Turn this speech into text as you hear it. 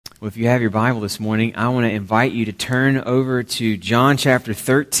Well, if you have your Bible this morning, I want to invite you to turn over to John chapter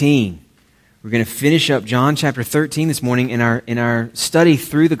 13. We're going to finish up John chapter 13 this morning in our study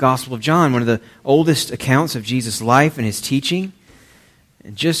through the Gospel of John, one of the oldest accounts of Jesus' life and his teaching.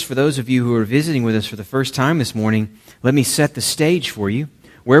 And just for those of you who are visiting with us for the first time this morning, let me set the stage for you.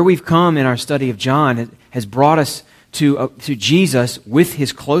 Where we've come in our study of John has brought us to Jesus with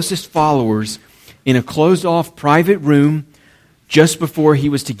his closest followers in a closed-off private room just before he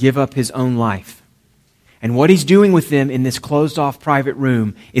was to give up his own life. And what he's doing with them in this closed-off private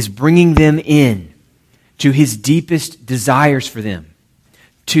room is bringing them in to his deepest desires for them,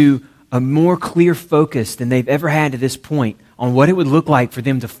 to a more clear focus than they've ever had to this point on what it would look like for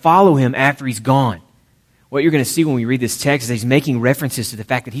them to follow him after he's gone. What you're going to see when we read this text is he's making references to the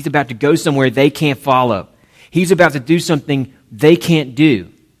fact that he's about to go somewhere they can't follow. He's about to do something they can't do.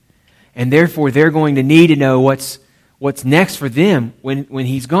 And therefore, they're going to need to know what's next for them when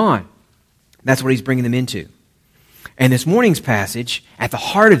he's gone. That's what he's bringing them into. And this morning's passage, at the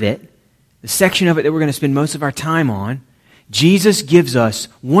heart of it, the section of it that we're going to spend most of our time on, Jesus gives us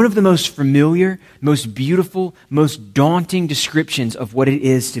one of the most familiar, most beautiful, most daunting descriptions of what it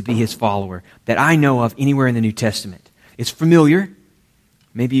is to be his follower that I know of anywhere in the New Testament. It's familiar.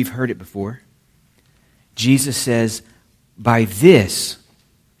 Maybe you've heard it before. Jesus says, "By this,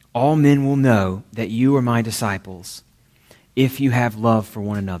 all men will know that you are my disciples, if you have love for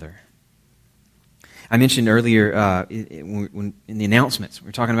one another." I mentioned earlier in the announcements, we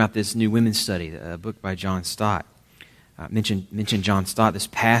were talking about this new women's study, a book by John Stott. Mentioned John Stott, this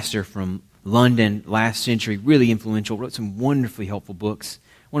pastor from London last century, really influential, wrote some wonderfully helpful books.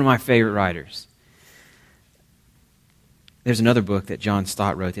 One of my favorite writers. There's another book that John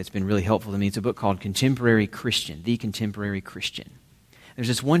Stott wrote that's been really helpful to me. It's a book called Contemporary Christian, The Contemporary Christian. There's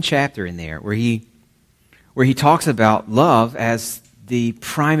this one chapter in there where he talks about love as the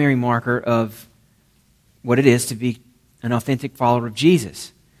primary marker of what it is to be an authentic follower of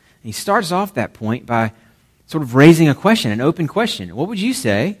Jesus. And he starts off that point by sort of raising a question, an open question. What would you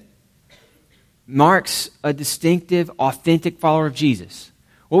say marks a distinctive, authentic follower of Jesus?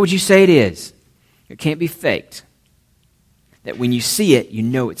 What would you say it is? It can't be faked. That when you see it, you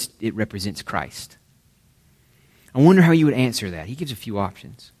know it represents Christ. I wonder how you would answer that. He gives a few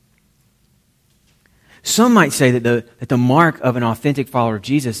options. Some might say that the mark of an authentic follower of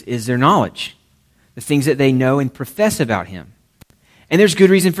Jesus is their knowledge, the things that they know and profess about him. And there's good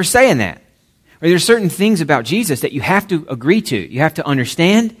reason for saying that. Or there's certain things about Jesus that you have to agree to. You have to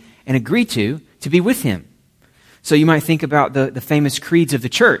understand and agree to be with him. So you might think about the famous creeds of the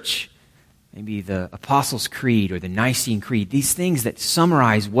church. Maybe the Apostles' Creed or the Nicene Creed. These things that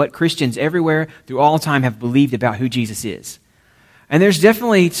summarize what Christians everywhere through all time have believed about who Jesus is. And there's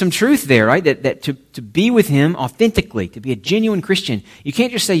definitely some truth there, right? That to be with him authentically, to be a genuine Christian, you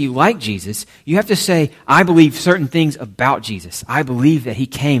can't just say you like Jesus. You have to say, I believe certain things about Jesus. I believe that he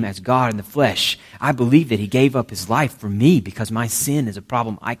came as God in the flesh. I believe that he gave up his life for me because my sin is a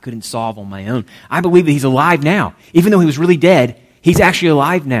problem I couldn't solve on my own. I believe that he's alive now. Even though he was really dead, he's actually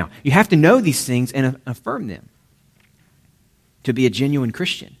alive now. You have to know these things and affirm them to be a genuine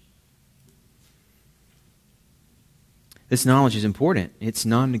Christian. This knowledge is important. It's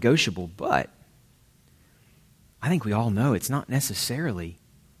non-negotiable, but I think we all know it's not necessarily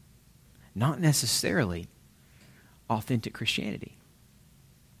authentic Christianity.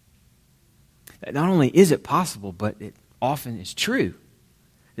 That not only is it possible, but it often is true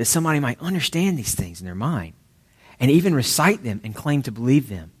that somebody might understand these things in their mind and even recite them and claim to believe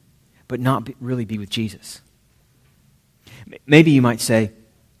them, but not really be with Jesus. Maybe you might say,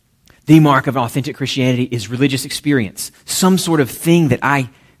 the mark of authentic Christianity is religious experience, some sort of thing that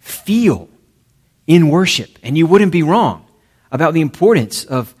I feel in worship. And you wouldn't be wrong about the importance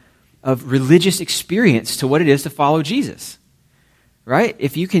of religious experience to what it is to follow Jesus. Right?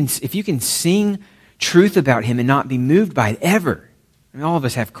 If you can sing truth about him and not be moved by it ever. I mean, all of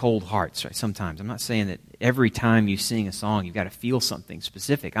us have cold hearts, right? Sometimes. I'm not saying that every time you sing a song you've got to feel something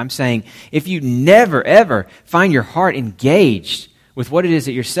specific. I'm saying if you never, ever find your heart engaged with what it is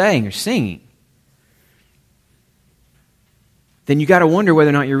that you're saying or singing, then you got to wonder whether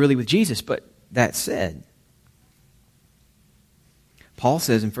or not you're really with Jesus. But that said, Paul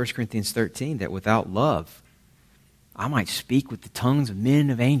says in 1 Corinthians 13 that without love, I might speak with the tongues of men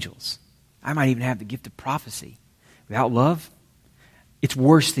and of angels. I might even have the gift of prophecy. Without love, it's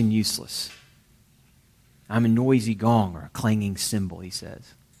worse than useless. I'm a noisy gong or a clanging cymbal, he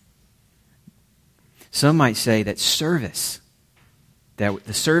says. Some might say that the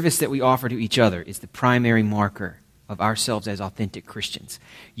service that we offer to each other is the primary marker of ourselves as authentic Christians.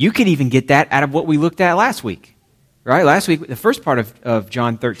 You could even get that out of what we looked at last week. right? Last week, the first part of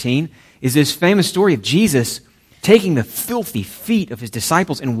John 13 is this famous story of Jesus taking the filthy feet of his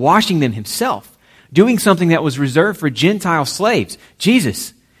disciples and washing them himself, doing something that was reserved for Gentile slaves.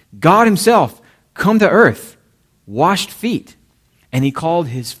 Jesus, God himself, come to earth, washed feet. And he called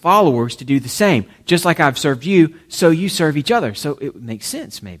his followers to do the same. Just like I've served you, so you serve each other. So it makes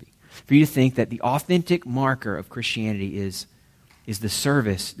sense, maybe, for you to think that the authentic marker of Christianity is the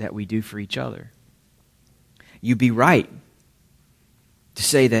service that we do for each other. You'd be right to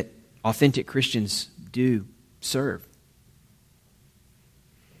say that authentic Christians do serve.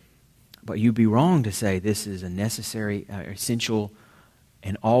 But you'd be wrong to say this is a necessary, essential,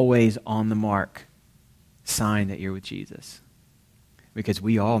 and always on the mark sign that you're with Jesus. Because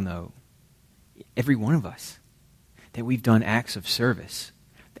we all know, every one of us, that we've done acts of service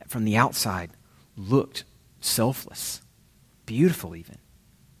that from the outside looked selfless, beautiful even,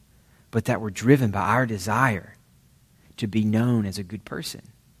 but that were driven by our desire to be known as a good person.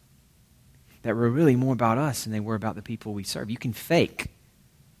 That were really more about us than they were about the people we serve. You can fake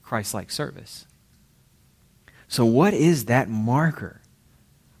Christ-like service. So what is that marker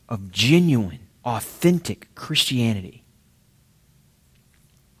of genuine, authentic Christianity?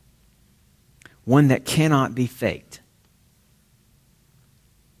 One that cannot be faked.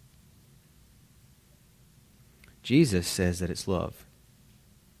 Jesus says that it's love.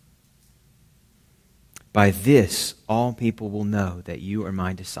 By this, all people will know that you are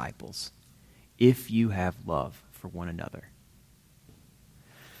my disciples, if you have love for one another.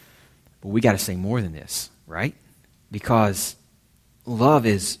 But we got to say more than this, right? Because love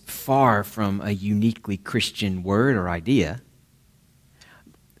is far from a uniquely Christian word or idea.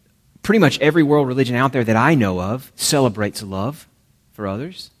 Pretty much every world religion out there that I know of celebrates love for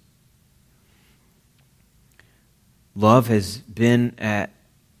others. Love has been at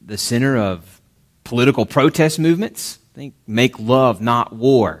the center of political protest movements. Think Make Love, Not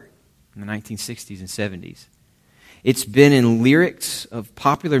War in the 1960s and 70s. It's been in lyrics of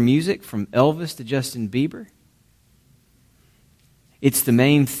popular music from Elvis to Justin Bieber. It's the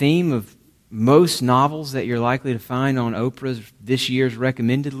main theme of most novels that you're likely to find on Oprah's this year's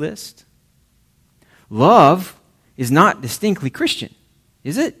recommended list. Love is not distinctly Christian,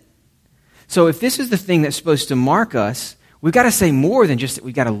 is it? So if this is the thing that's supposed to mark us, we've got to say more than just that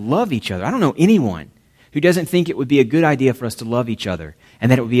we've got to love each other. I don't know anyone who doesn't think it would be a good idea for us to love each other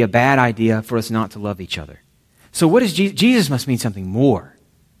and that it would be a bad idea for us not to love each other. So what is Jesus? Jesus must mean something more.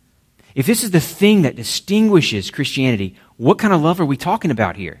 If this is the thing that distinguishes Christianity, what kind of love are we talking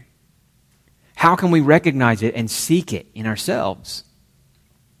about here? How can we recognize it and seek it in ourselves?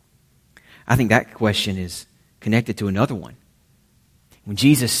 I think that question is connected to another one. When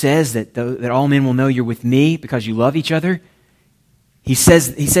Jesus says that all men will know you're with me because you love each other, he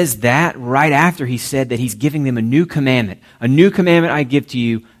says that right after he said that he's giving them a new commandment. A new commandment I give to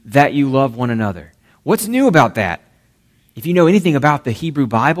you, that you love one another. What's new about that? If you know anything about the Hebrew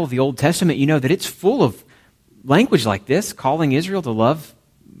Bible, the Old Testament, you know that it's full of language like this, calling Israel to love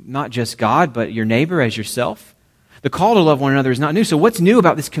not just God, but your neighbor as yourself. The call to love one another is not new. So what's new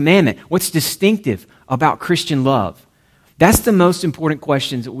about this commandment? What's distinctive about Christian love? That's the most important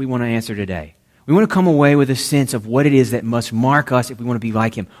questions that we want to answer today. We want to come away with a sense of what it is that must mark us if we want to be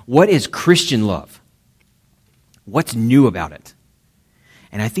like him. What is Christian love? What's new about it?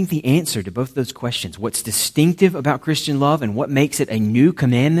 And I think the answer to both those questions, what's distinctive about Christian love and what makes it a new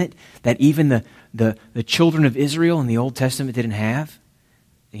commandment that even the children of Israel in the Old Testament didn't have,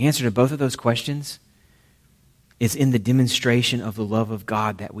 the answer to both of those questions is in the demonstration of the love of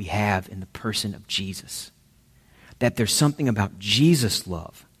God that we have in the person of Jesus. That there's something about Jesus'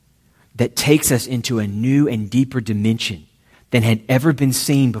 love that takes us into a new and deeper dimension than had ever been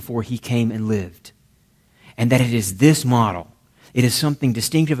seen before he came and lived. And that it is this model. It is something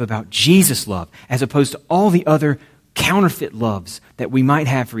distinctive about Jesus' love as opposed to all the other counterfeit loves that we might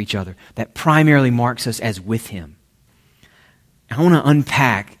have for each other that primarily marks us as with him. I want to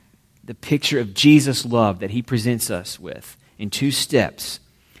unpack the picture of Jesus' love that he presents us with in two steps.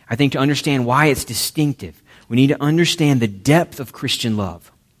 I think to understand why it's distinctive, we need to understand the depth of Christian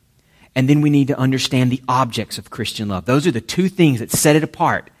love. And then we need to understand the objects of Christian love. Those are the two things that set it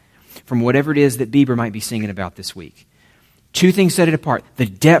apart from whatever it is that Bieber might be singing about this week. Two things set it apart. The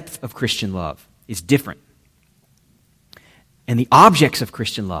depth of Christian love is different. And the objects of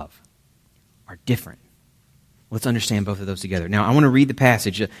Christian love are different. Let's understand both of those together. Now, I want to read the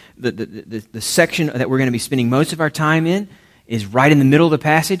passage. The section that we're going to be spending most of our time in is right in the middle of the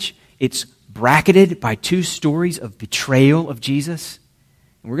passage. It's bracketed by two stories of betrayal of Jesus.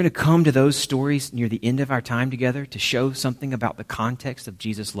 And we're going to come to those stories near the end of our time together to show something about the context of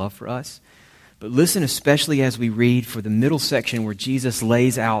Jesus' love for us. But listen especially as we read for the middle section where Jesus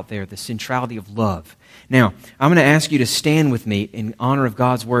lays out there the centrality of love. Now, I'm going to ask you to stand with me in honor of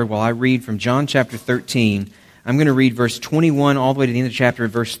God's Word while I read from John chapter 13. I'm going to read verse 21 all the way to the end of the chapter,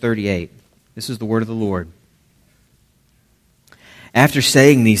 verse 38. This is the word of the Lord. After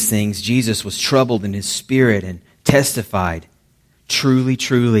saying these things, Jesus was troubled in his spirit and testified, "Truly,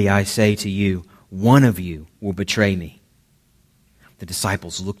 truly, I say to you, one of you will betray me." The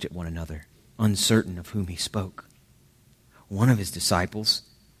disciples looked at one another, uncertain of whom he spoke. One of his disciples,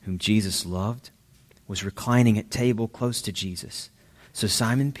 whom Jesus loved, was reclining at table close to Jesus. So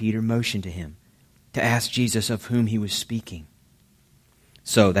Simon Peter motioned to him to ask Jesus of whom he was speaking.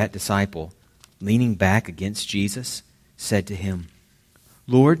 So that disciple, leaning back against Jesus, said to him,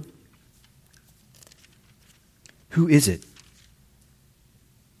 "Lord, who is it?"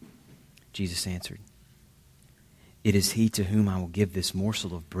 Jesus answered, "It is he to whom I will give this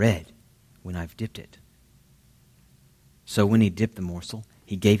morsel of bread when I've dipped it." So when he dipped the morsel,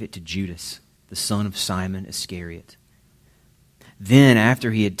 he gave it to Judas, the son of Simon Iscariot. Then,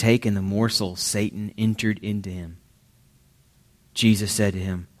 after he had taken the morsel, Satan entered into him. Jesus said to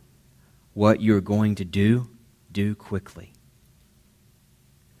him, "What you are going to do, do quickly."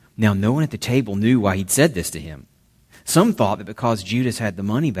 Now, no one at the table knew why he'd said this to him. Some thought that because Judas had the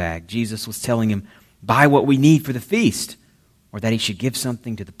money bag, Jesus was telling him, "Buy what we need for the feast," or that he should give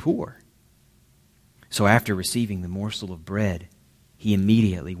something to the poor. So after receiving the morsel of bread, he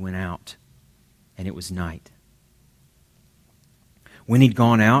immediately went out, and it was night. When he'd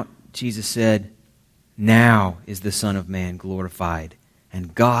gone out, Jesus said, "Now is the Son of Man glorified,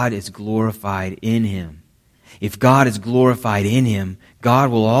 and God is glorified in him. If God is glorified in him,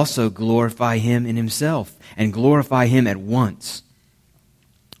 God will also glorify him in himself, and glorify him at once.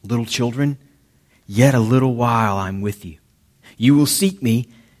 Little children, yet a little while I'm with you. You will seek me,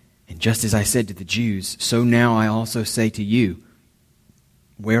 and just as I said to the Jews, so now I also say to you,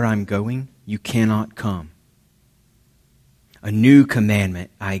 where I'm going, you cannot come. A new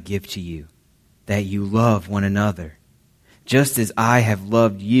commandment I give to you, that you love one another. Just as I have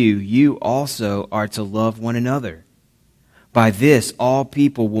loved you, you also are to love one another. By this all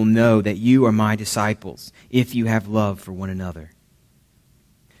people will know that you are my disciples, if you have love for one another."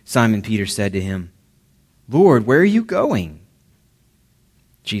 Simon Peter said to him, "Lord, where are you going?"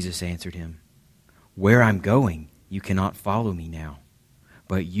 Jesus answered him, "Where I'm going, you cannot follow me now,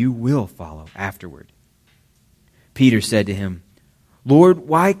 but you will follow afterward." Peter said to him, "Lord,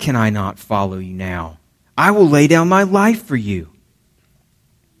 why can I not follow you now? I will lay down my life for you."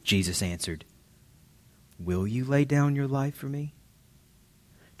 Jesus answered, "Will you lay down your life for me?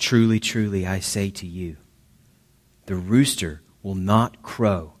 Truly, truly, I say to you, the rooster will not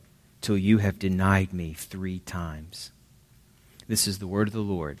crow till you have denied me 3 times. This is the word of the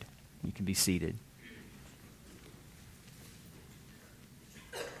Lord. You can be seated.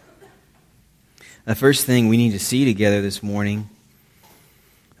 The first thing we need to see together this morning,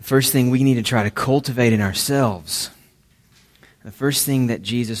 the first thing we need to try to cultivate in ourselves, the first thing that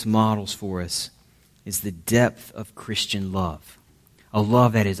Jesus models for us is the depth of Christian love. A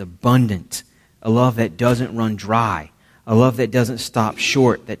love that is abundant, a love that doesn't run dry, a love that doesn't stop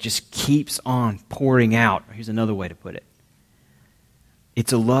short, that just keeps on pouring out. Here's another way to put it.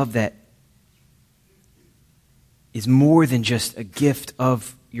 It's a love that is more than just a gift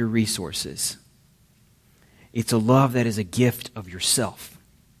of your resources. It's a love that is a gift of yourself.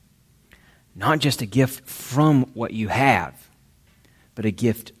 Not just a gift from what you have, but a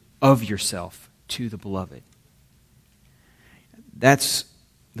gift of yourself to the beloved. That's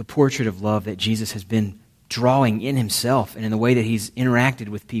the portrait of love that Jesus has been drawing in himself and in the way that he's interacted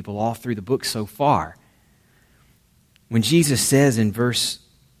with people all through the book so far. When Jesus says in verse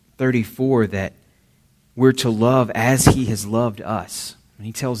 34 that we're to love as he has loved us, when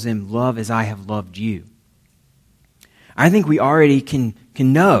he tells them, "Love as I have loved you," I think we already can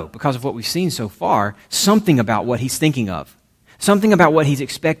know, because of what we've seen so far, something about what he's thinking of. Something about what he's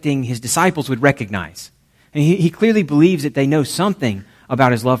expecting his disciples would recognize. And he clearly believes that they know something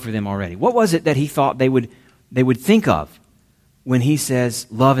about his love for them already. What was it that he thought they would think of when he says,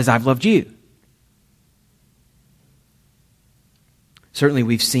 "Love as I've loved you"? Certainly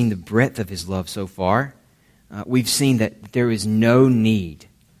we've seen the breadth of his love so far. We've seen that there is no need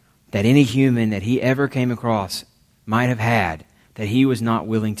that any human that he ever came across might have had that he was not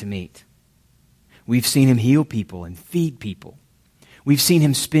willing to meet. We've seen him heal people and feed people. We've seen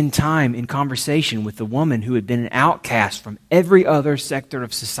him spend time in conversation with the woman who had been an outcast from every other sector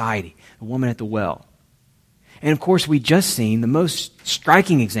of society, the woman at the well. And of course, we just seen the most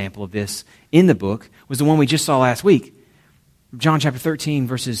striking example of this in the book was the one we just saw last week. John chapter 13,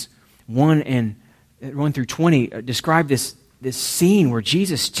 verses 1 through 20 describe this scene where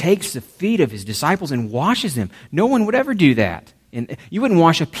Jesus takes the feet of his disciples and washes them. No one would ever do that. And you wouldn't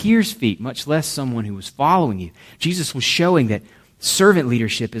wash a peer's feet, much less someone who was following you. Jesus was showing that servant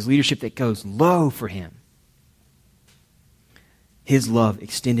leadership is leadership that goes low for him. His love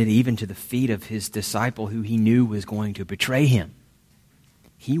extended even to the feet of his disciple who he knew was going to betray him.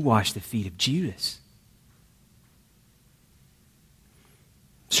 He washed the feet of Judas.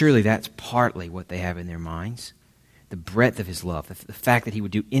 Surely that's partly what they have in their minds. The breadth of his love, the fact that he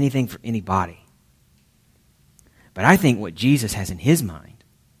would do anything for anybody. But I think what Jesus has in his mind,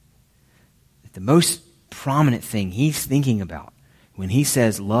 that the most prominent thing he's thinking about when he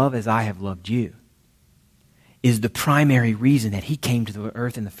says, love as I have loved you, is the primary reason that he came to the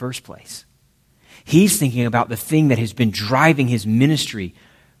earth in the first place. He's thinking about the thing that has been driving his ministry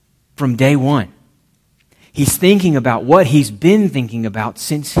from day one. He's thinking about what he's been thinking about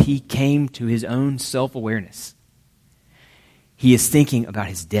since he came to his own self-awareness. He is thinking about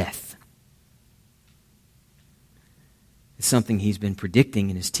his death. It's something he's been predicting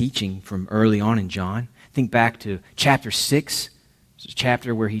in his teaching from early on in John. Think back to chapter 6. It's a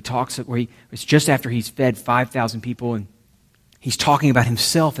chapter where it's just after he's fed 5,000 people, and he's talking about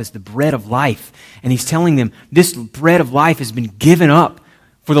himself as the bread of life. And he's telling them, this bread of life has been given up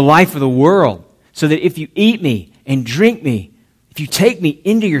for the life of the world, so that if you eat me and drink me, if you take me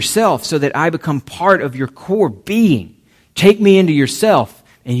into yourself so that I become part of your core being, take me into yourself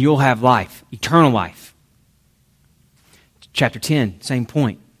and you'll have life, eternal life. Chapter 10, same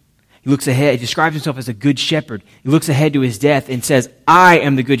point. He looks ahead, he describes himself as a good shepherd. He looks ahead to his death and says, I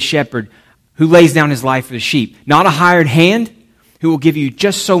am the good shepherd who lays down his life for the sheep. Not a hired hand who will give you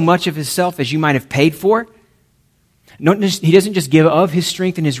just so much of himself as you might have paid for. He doesn't just give of his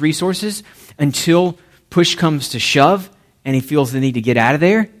strength and his resources until push comes to shove and he feels the need to get out of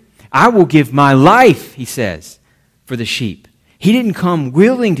there. I will give my life, he says, for the sheep. He didn't come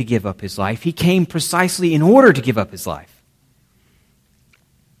willing to give up his life. He came precisely in order to give up his life.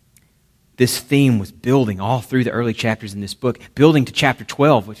 This theme was building all through the early chapters in this book, building to chapter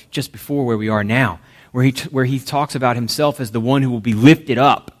 12, which is just before where we are now, where he talks about himself as the one who will be lifted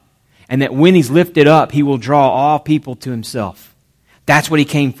up, and that when he's lifted up, he will draw all people to himself. That's what he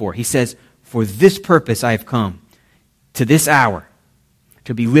came for. He says, for this purpose I have come to this hour,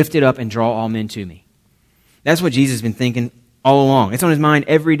 to be lifted up and draw all men to me. That's what Jesus has been thinking all along. It's on his mind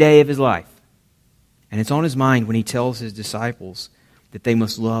every day of his life. And it's on his mind when he tells his disciples that they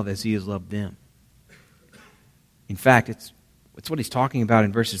must love as he has loved them. In fact, it's what he's talking about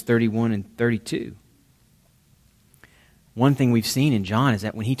in verses 31 and 32. One thing we've seen in John is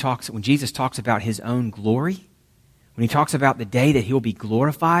that when Jesus talks about his own glory, when he talks about the day that he'll be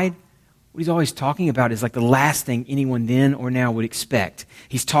glorified, what he's always talking about is like the last thing anyone then or now would expect.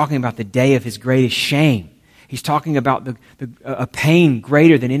 He's talking about the day of his greatest shame. He's talking about a pain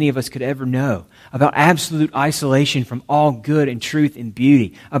greater than any of us could ever know, about absolute isolation from all good and truth and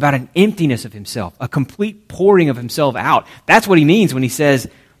beauty, about an emptiness of himself, a complete pouring of himself out. That's what he means when he says,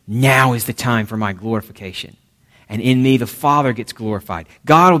 now is the time for my glorification. And in me, the Father gets glorified.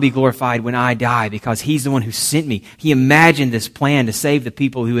 God will be glorified when I die because he's the one who sent me. He imagined this plan to save the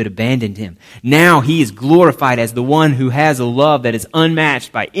people who had abandoned him. Now he is glorified as the one who has a love that is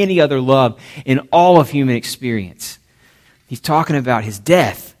unmatched by any other love in all of human experience. He's talking about his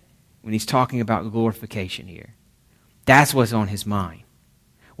death when he's talking about glorification here. That's what's on his mind.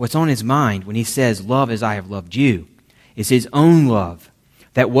 What's on his mind when he says, love as I have loved you, is his own love.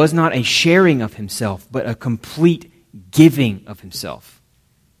 That was not a sharing of himself, but a complete giving of himself.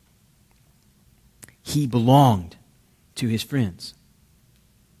 He belonged to his friends.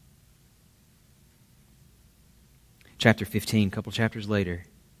 Chapter 15, a couple chapters later,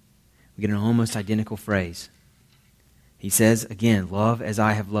 we get an almost identical phrase. He says again, love as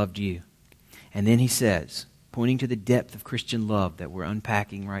I have loved you. And then he says, pointing to the depth of Christian love that we're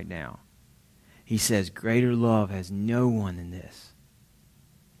unpacking right now, he says, greater love has no one than this,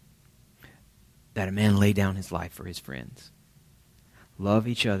 that a man lay down his life for his friends. Love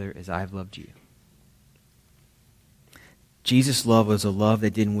each other as I have loved you. Jesus' love was a love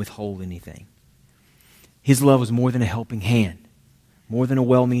that didn't withhold anything. His love was more than a helping hand, more than a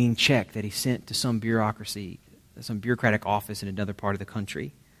well-meaning check that he sent to some bureaucratic office in another part of the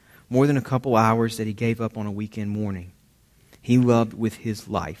country, more than a couple hours that he gave up on a weekend morning. He loved with his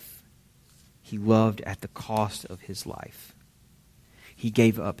life. He loved at the cost of his life. He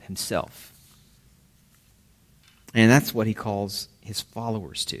gave up himself. And that's what he calls his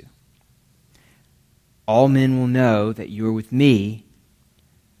followers to. All men will know that you are with me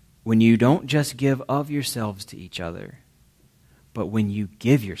when you don't just give of yourselves to each other, but when you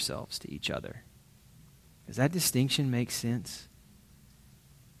give yourselves to each other. Does that distinction make sense?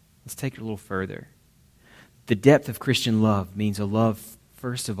 Let's take it a little further. The depth of Christian love means a love,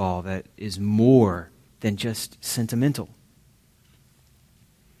 first of all, that is more than just sentimental.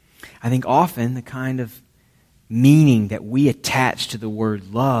 I think often the kind of meaning that we attach to the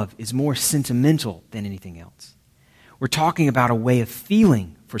word love is more sentimental than anything else. We're talking about a way of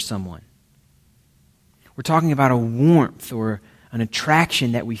feeling for someone. We're talking about a warmth or an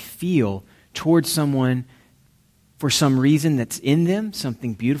attraction that we feel towards someone for some reason that's in them,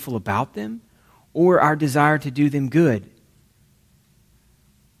 something beautiful about them, or our desire to do them good.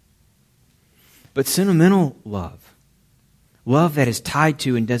 But sentimental love, love that is tied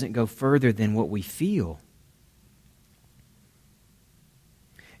to and doesn't go further than what we feel,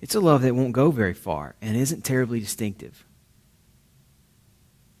 it's a love that won't go very far and isn't terribly distinctive.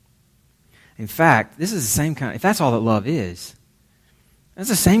 In fact, this is the same kind, if that's all that love is, that's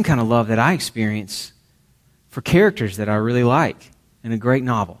the same kind of love that I experience for characters that I really like in a great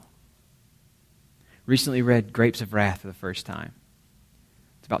novel. Recently read Grapes of Wrath for the first time.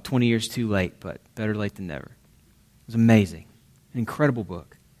 It's about 20 years too late, but better late than never. It was amazing. An incredible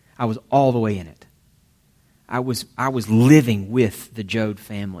book. I was all the way in it. I was living with the Joad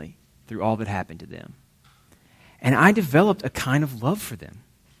family through all that happened to them. And I developed a kind of love for them.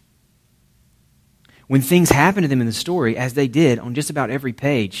 When things happened to them in the story, as they did on just about every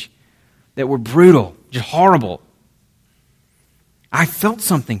page, that were brutal, just horrible, I felt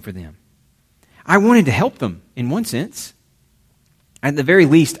something for them. I wanted to help them in one sense. At the very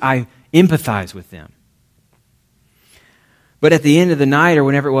least, I empathized with them. But at the end of the night or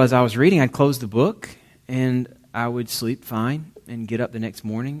whenever it was I was reading, I'd close the book and I would sleep fine and get up the next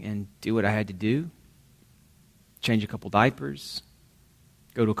morning and do what I had to do. Change a couple diapers,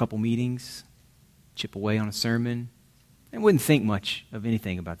 go to a couple meetings, chip away on a sermon, and wouldn't think much of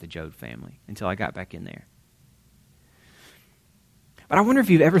anything about the Joad family until I got back in there. But I wonder if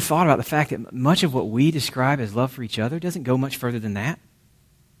you've ever thought about the fact that much of what we describe as love for each other doesn't go much further than that.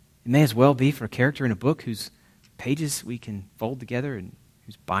 It may as well be for a character in a book whose pages we can fold together and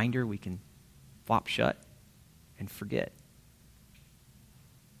whose binder we can flop shut and forget.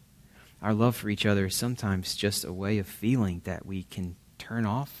 Our love for each other is sometimes just a way of feeling that we can turn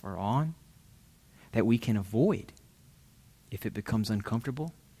off or on, that we can avoid if it becomes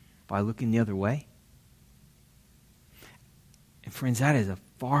uncomfortable by looking the other way. And friends, that is a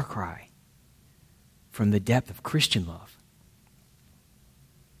far cry from the depth of Christian love,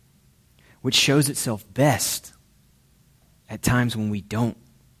 which shows itself best at times when we don't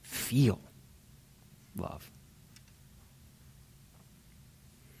feel love.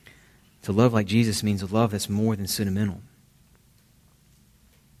 To love like Jesus means a love that's more than sentimental.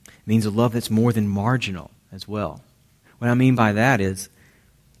 It means a love that's more than marginal as well. What I mean by that is,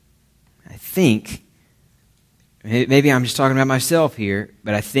 I think, maybe I'm just talking about myself here,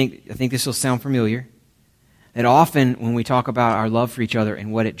 but I think this will sound familiar, that often when we talk about our love for each other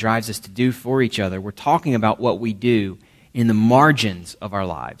and what it drives us to do for each other, we're talking about what we do in the margins of our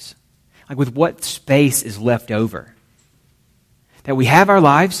lives. Like with what space is left over. That we have our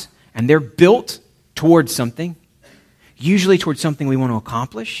lives and they're built towards something, usually towards something we want to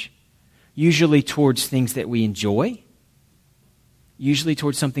accomplish, usually towards things that we enjoy, usually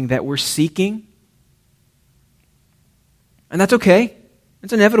towards something that we're seeking. And that's okay.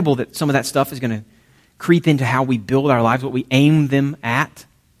 It's inevitable that some of that stuff is going to creep into how we build our lives, what we aim them at.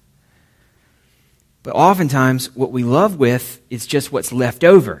 But oftentimes, what we love with is just what's left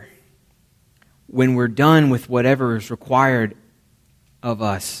over. When we're done with whatever is required of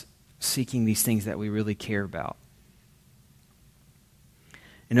us, seeking these things that we really care about.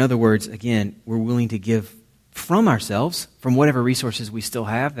 In other words, again, we're willing to give from ourselves, from whatever resources we still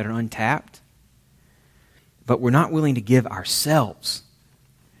have that are untapped, but we're not willing to give ourselves.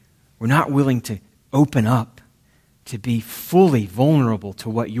 We're not willing to open up, to be fully vulnerable to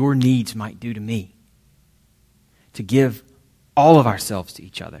what your needs might do to me, to give all of ourselves to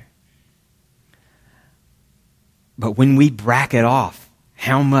each other. But when we bracket off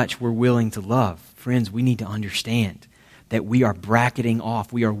how much we're willing to love, friends, we need to understand that we are bracketing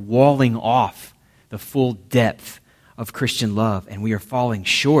off, we are walling off the full depth of Christian love, and we are falling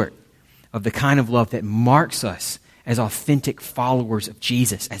short of the kind of love that marks us as authentic followers of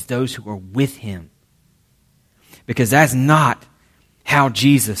Jesus, as those who are with Him. Because that's not how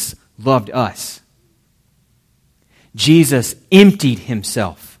Jesus loved us. Jesus emptied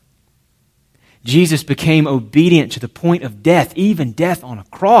Himself. Jesus became obedient to the point of death, even death on a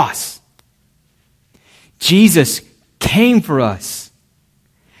cross. Jesus came for us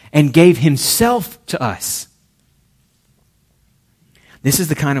and gave Himself to us. This is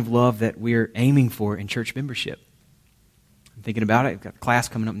the kind of love that we're aiming for in church membership. I'm thinking about it. I've got a class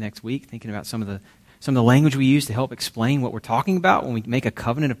coming up next week, thinking about some of the language we use to help explain what we're talking about when we make a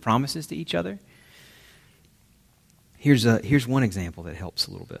covenant of promises to each other. Here's one example that helps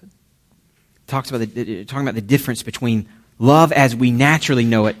a little bit. Talking about the difference between love as we naturally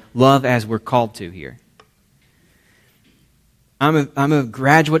know it, love as we're called to here. I'm a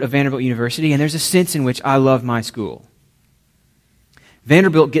graduate of Vanderbilt University, and there's a sense in which I love my school.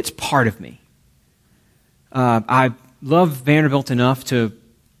 Vanderbilt gets part of me. I love Vanderbilt enough to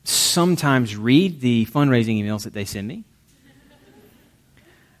sometimes read the fundraising emails that they send me.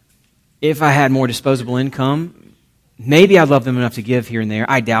 If I had more disposable income, maybe I'd love them enough to give here and there.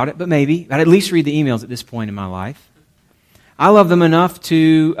 I doubt it, but maybe. I'd at least read the emails at this point in my life. I love them enough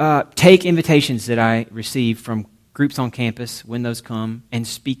to take invitations that I receive from groups on campus when those come and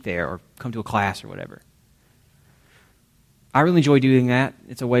speak there or come to a class or whatever. I really enjoy doing that.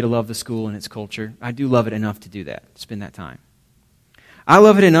 It's a way to love the school and its culture. I do love it enough to do that, spend that time. I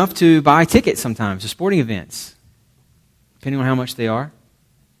love it enough to buy tickets sometimes to sporting events, depending on how much they are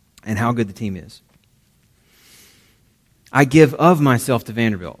and how good the team is. I give of myself to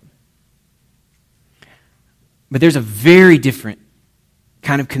Vanderbilt. But there's a very different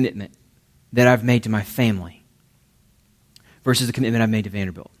kind of commitment that I've made to my family versus the commitment I've made to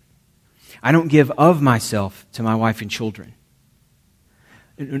Vanderbilt. I don't give of myself to my wife and children.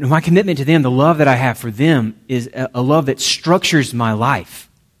 My commitment to them, the love that I have for them, is a love that structures my life.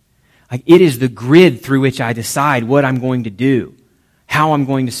 Like, it is the grid through which I decide what I'm going to do, how I'm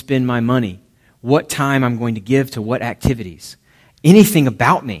going to spend my money, what time I'm going to give to what activities. Anything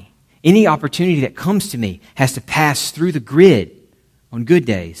about me, any opportunity that comes to me has to pass through the grid on good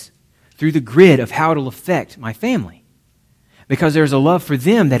days, through the grid of how it'll affect my family. Because there's a love for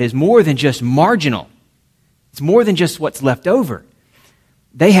them that is more than just marginal. It's more than just what's left over.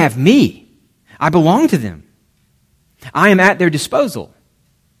 They have me. I belong to them. I am at their disposal.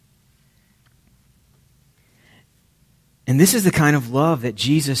 And this is the kind of love that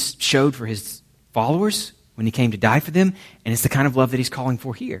Jesus showed for his followers when he came to die for them, and it's the kind of love that he's calling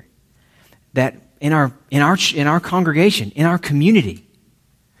for here. That in our congregation, in our community,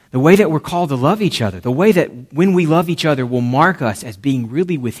 the way that we're called to love each other, the way that when we love each other will mark us as being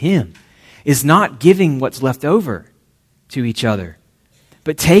really with him, is not giving what's left over to each other,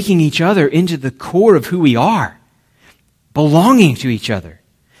 but taking each other into the core of who we are, belonging to each other,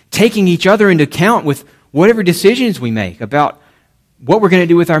 taking each other into account with whatever decisions we make about what we're going to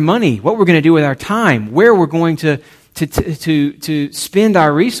do with our money, what we're going to do with our time, where we're going to spend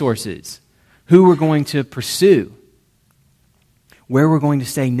our resources, who we're going to pursue, where we're going to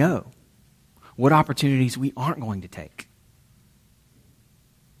say no, what opportunities we aren't going to take.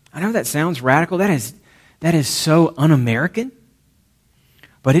 I know that sounds radical. That is so un-American,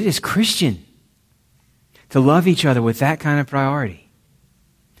 but it is Christian to love each other with that kind of priority.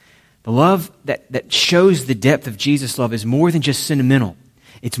 The love that shows the depth of Jesus' love is more than just sentimental.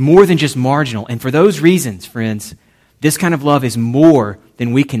 It's more than just marginal. And for those reasons, friends, this kind of love is more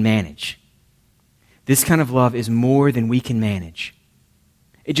than we can manage. This kind of love is more than we can manage.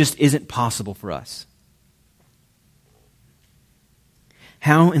 It just isn't possible for us.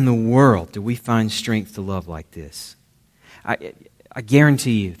 How in the world do we find strength to love like this? I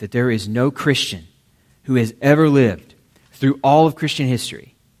guarantee you that there is no Christian who has ever lived through all of Christian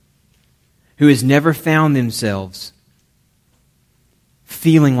history who has never found themselves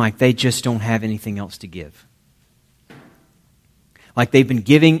feeling like they just don't have anything else to give. Like they've been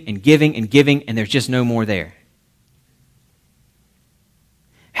giving and giving and giving, and there's just no more there.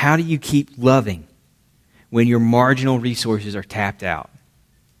 How do you keep loving when your marginal resources are tapped out?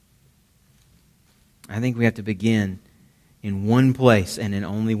 I think we have to begin in one place and in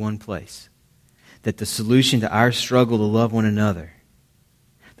only one place. That the solution to our struggle to love one another,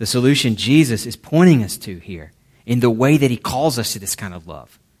 the solution Jesus is pointing us to here in the way that he calls us to this kind of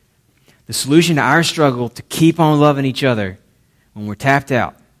love. The solution to our struggle to keep on loving each other when we're tapped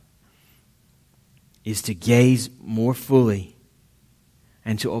out is to gaze more fully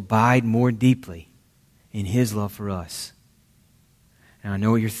and to abide more deeply in his love for us. Now, I know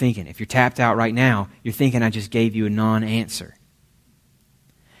what you're thinking. If you're tapped out right now, you're thinking I just gave you a non-answer.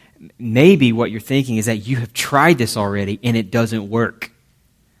 Maybe what you're thinking is that you have tried this already and it doesn't work.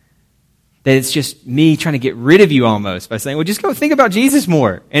 That it's just me trying to get rid of you almost by saying, well, just go think about Jesus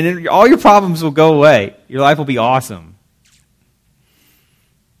more and then all your problems will go away. Your life will be awesome.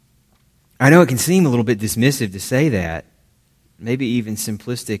 I know it can seem a little bit dismissive to say that, maybe even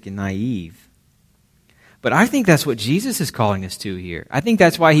simplistic and naive. But I think that's what Jesus is calling us to here. I think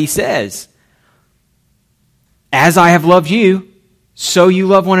that's why he says, as I have loved you, so you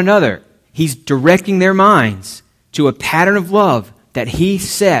love one another. He's directing their minds to a pattern of love that he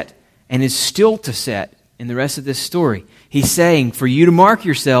set and is still to set in the rest of this story. He's saying, for you to mark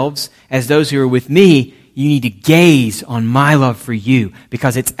yourselves as those who are with me, you need to gaze on my love for you,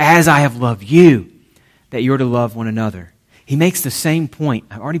 because it's as I have loved you that you're to love one another. He makes the same point.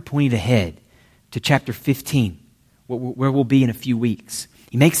 I've already pointed ahead to chapter 15, where we'll be in a few weeks.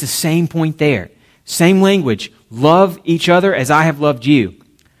 He makes the same point there. Same language. Love each other as I have loved you.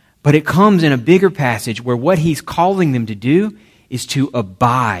 But it comes in a bigger passage where what he's calling them to do is to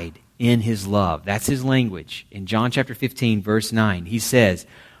abide in his love. That's his language. In John chapter 15, verse 9, he says,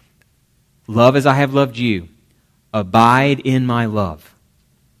 love as I have loved you. Abide in my love.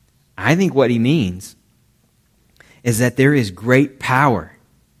 I think what he means is that there is great power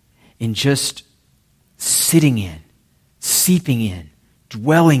in just sitting in, seeping in,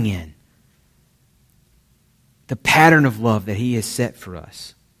 dwelling in the pattern of love that he has set for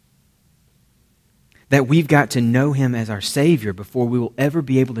us. That we've got to know him as our Savior before we will ever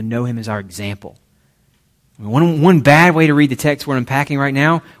be able to know him as our example. One bad way to read the text we're unpacking right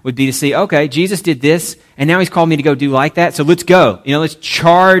now would be to see, okay, Jesus did this, and now he's called me to go do like that, so let's go. Let's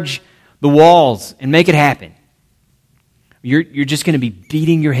charge the walls and make it happen. You're just going to be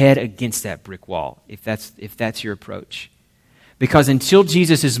beating your head against that brick wall if that's your approach. Because until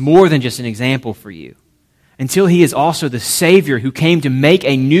Jesus is more than just an example for you, until he is also the Savior who came to make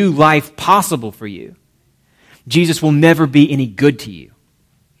a new life possible for you, Jesus will never be any good to you.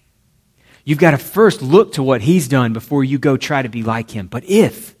 You've got to first look to what he's done before you go try to be like him. But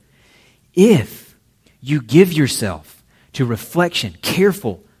if you give yourself to reflection,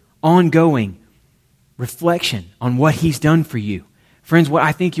 careful, ongoing reflection on what he's done for you, friends, what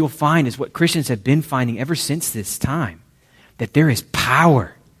I think you'll find is what Christians have been finding ever since this time, that there is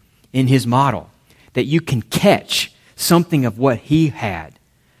power in his model, that you can catch something of what he had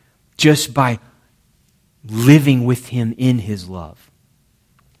just by living with him in his love.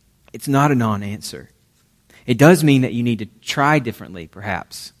 It's not a non-answer. It does mean that you need to try differently,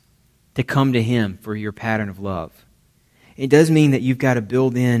 perhaps, to come to him for your pattern of love. It does mean that you've got to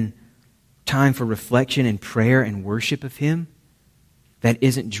build in time for reflection and prayer and worship of him that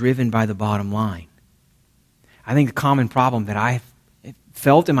isn't driven by the bottom line. I think the common problem that I've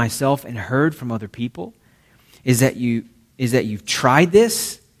felt in myself and heard from other people is that you've tried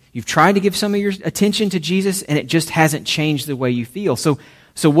this, you've tried to give some of your attention to Jesus, and it just hasn't changed the way you feel.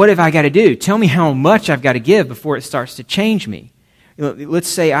 So what have I got to do? Tell me how much I've got to give before it starts to change me. Let's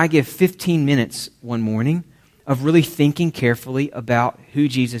say I give 15 minutes one morning of really thinking carefully about who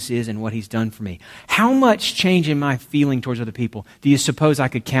Jesus is and what he's done for me. How much change in my feeling towards other people do you suppose I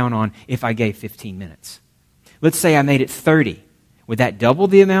could count on if I gave 15 minutes? Let's say I made it 30. Would that double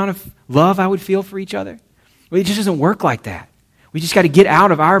the amount of love I would feel for each other? Well, it just doesn't work like that. We just got to get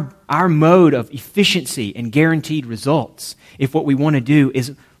out of our mode of efficiency and guaranteed results if what we want to do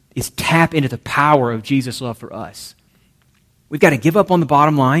is tap into the power of Jesus' love for us. We've got to give up on the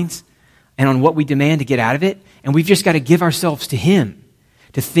bottom lines and on what we demand to get out of it, and we've just got to give ourselves to him,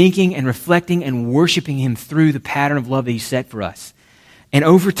 to thinking and reflecting and worshiping him through the pattern of love that he set for us. And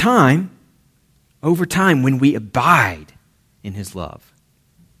over time, when we abide in his love,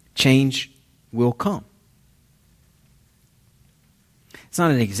 change will come. It's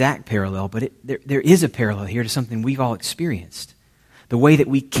not an exact parallel, but there is a parallel here to something we've all experienced. The way that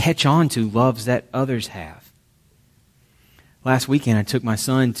we catch on to loves that others have. Last weekend, I took my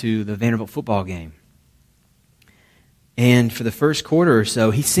son to the Vanderbilt football game. And for the first quarter or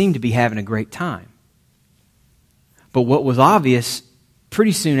so, he seemed to be having a great time. But what was obvious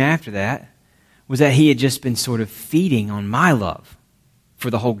pretty soon after that was that he had just been sort of feeding on my love for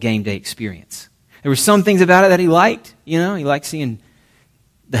the whole game day experience. There were some things about it that he liked. He liked seeing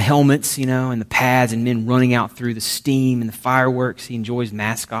the helmets, and the pads and men running out through the steam and the fireworks. He enjoys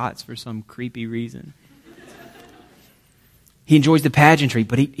mascots for some creepy reason. He enjoys the pageantry,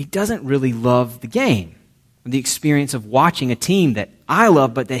 but he doesn't really love the game, the experience of watching a team that I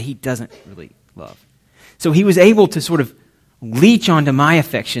love, but that he doesn't really love. So he was able to sort of leech onto my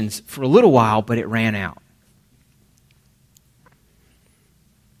affections for a little while, but it ran out.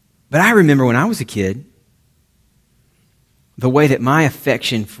 But I remember when I was a kid, the way that my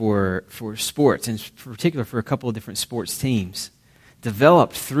affection for sports, and in particular for a couple of different sports teams,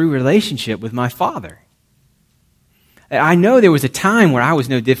 developed through relationship with my father. I know there was a time where I was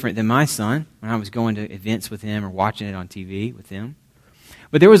no different than my son, when I was going to events with him or watching it on TV with him.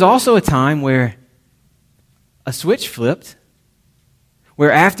 But there was also a time where a switch flipped,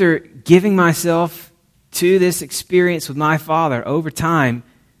 where after giving myself to this experience with my father over time,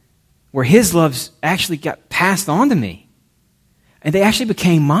 where his loves actually got passed on to me. And they actually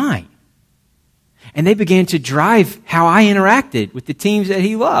became mine. And they began to drive how I interacted with the teams that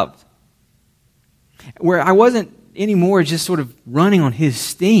he loved. Where I wasn't anymore just sort of running on his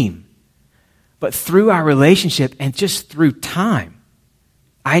steam. But through our relationship and just through time,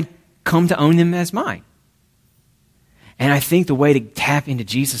 I'd come to own them as mine. And I think the way to tap into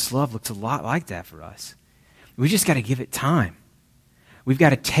Jesus' love looks a lot like that for us. We just got to give it time. We've got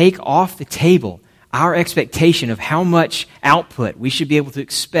to take off the table our expectation of how much output we should be able to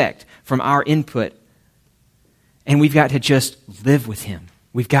expect from our input. And we've got to just live with him.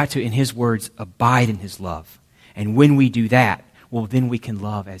 We've got to, in his words, abide in his love. And when we do that, well, then we can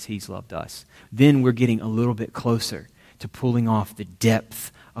love as he's loved us. Then we're getting a little bit closer to pulling off the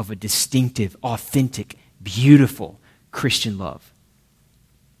depth of a distinctive, authentic, beautiful Christian love.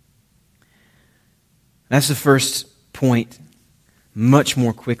 That's the first point. Much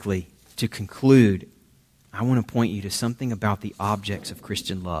more quickly, to conclude, I want to point you to something about the objects of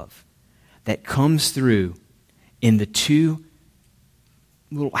Christian love that comes through in the two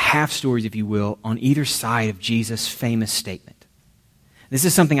little half stories, if you will, on either side of Jesus' famous statement. This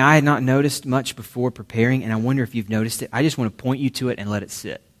is something I had not noticed much before preparing, and I wonder if you've noticed it. I just want to point you to it and let it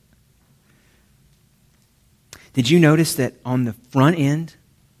sit. Did you notice that on the front end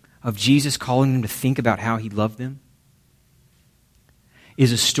of Jesus calling them to think about how he loved them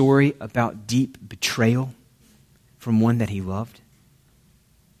is a story about deep betrayal from one that he loved?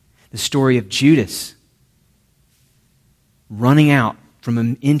 The story of Judas running out from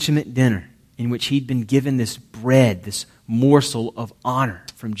an intimate dinner in which he'd been given this bread, this morsel of honor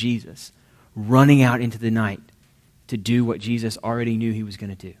from Jesus, running out into the night to do what Jesus already knew he was going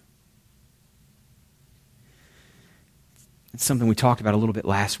to do. It's something we talked about a little bit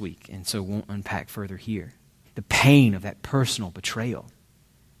last week, and so won't unpack further here. The pain of that personal betrayal.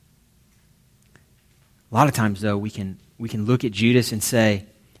 A lot of times, though, we can look at Judas and say,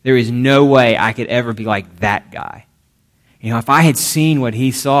 there is no way I could ever be like that guy. You know, if I had seen what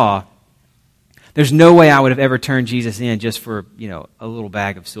he saw, there's no way I would have ever turned Jesus in just for, a little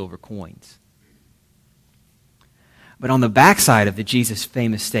bag of silver coins. But on the backside of the Jesus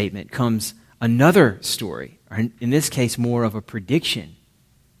famous statement comes another story, or in this case more of a prediction,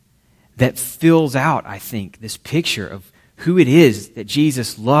 that fills out, I think, this picture of who it is that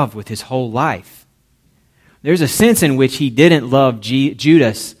Jesus loved with his whole life. There's a sense in which he didn't love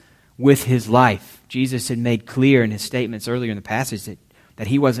Judas with his life. Jesus had made clear in his statements earlier in the passage that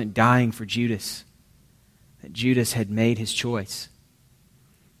he wasn't dying for Judas, that Judas had made his choice,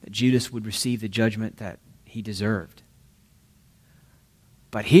 that Judas would receive the judgment that he deserved.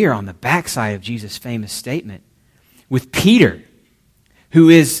 But here on the backside of Jesus' famous statement, with Peter, who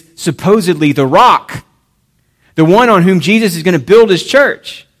is supposedly the rock, the one on whom Jesus is going to build his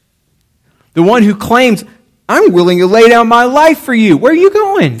church, the one who claims, I'm willing to lay down my life for you. Where are you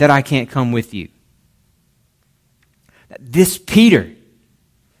going that I can't come with you? This Peter,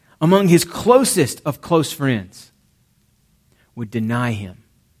 among his closest of close friends, would deny him,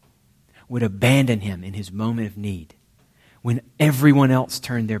 would abandon him in his moment of need. When everyone else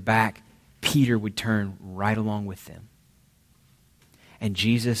turned their back, Peter would turn right along with them. And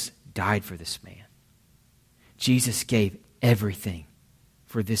Jesus died for this man. Jesus gave everything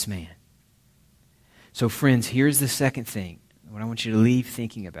for this man. So friends, here's the second thing, what I want you to leave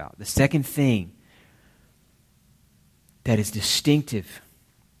thinking about. The second thing that is distinctive,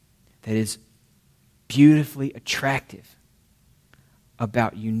 that is beautifully attractive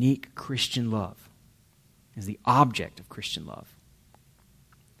about unique Christian love, is the object of Christian love.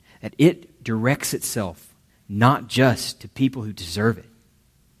 That it directs itself not just to people who deserve it.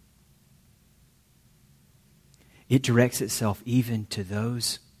 It directs itself even to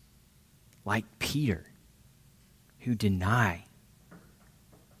those like Peter who deny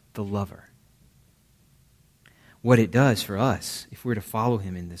the lover. What it does for us, if we're to follow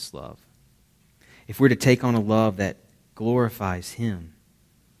him in this love, if we're to take on a love that glorifies him,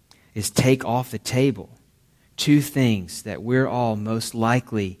 is take off the table two things that we're all most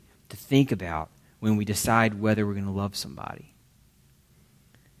likely to think about when we decide whether we're going to love somebody.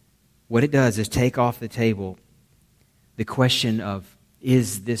 What it does is take off the table the question of,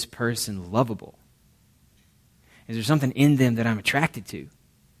 is this person lovable? Is there something in them that I'm attracted to?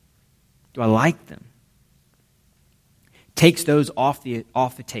 Do I like them? Takes those off the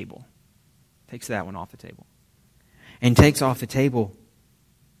table. Takes that one off the table. And takes off the table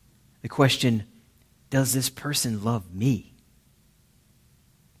the question, does this person love me?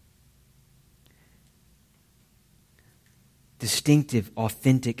 Distinctive,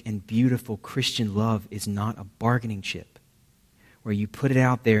 authentic, and beautiful Christian love is not a bargaining chip where you put it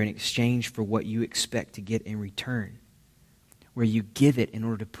out there in exchange for what you expect to get in return. where you give it in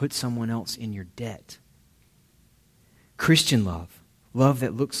order to put someone else in your debt. Christian love, love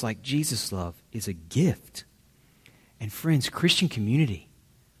that looks like Jesus' love, is a gift. And friends, Christian community,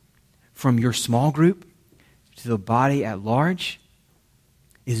 from your small group to the body at large,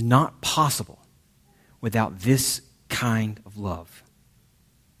 is not possible without this kind of love.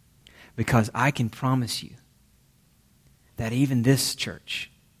 Because I can promise you that even this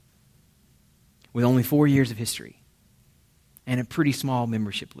church, with only 4 years of history and a pretty small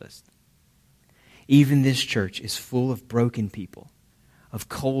membership list, even this church is full of broken people, of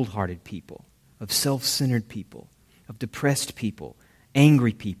cold-hearted people, of self-centered people, of depressed people,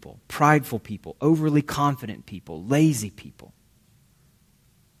 angry people, prideful people, overly confident people, lazy people.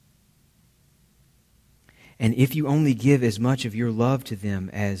 And if you only give as much of your love to them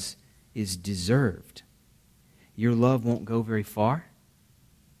as is deserved, your love won't go very far,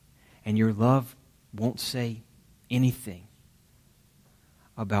 and your love won't say anything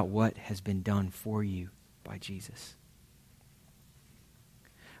about what has been done for you by Jesus.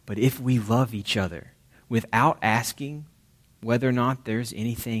 But if we love each other without asking whether or not there's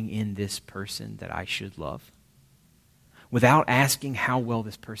anything in this person that I should love, without asking how well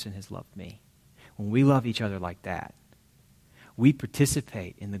this person has loved me, when we love each other like that, we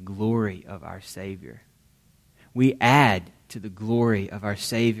participate in the glory of our Savior. We add to the glory of our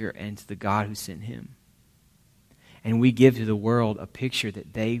Savior and to the God who sent him. And we give to the world a picture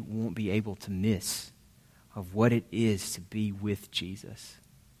that they won't be able to miss of what it is to be with Jesus.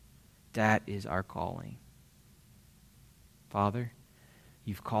 That is our calling. Father,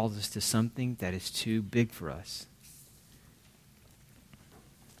 you've called us to something that is too big for us.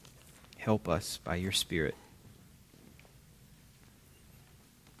 Help us by your Spirit.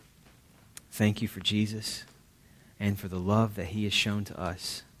 Thank you for Jesus and for the love that he has shown to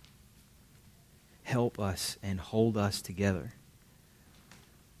us. Help us and hold us together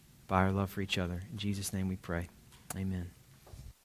by our love for each other. In Jesus' name we pray. Amen.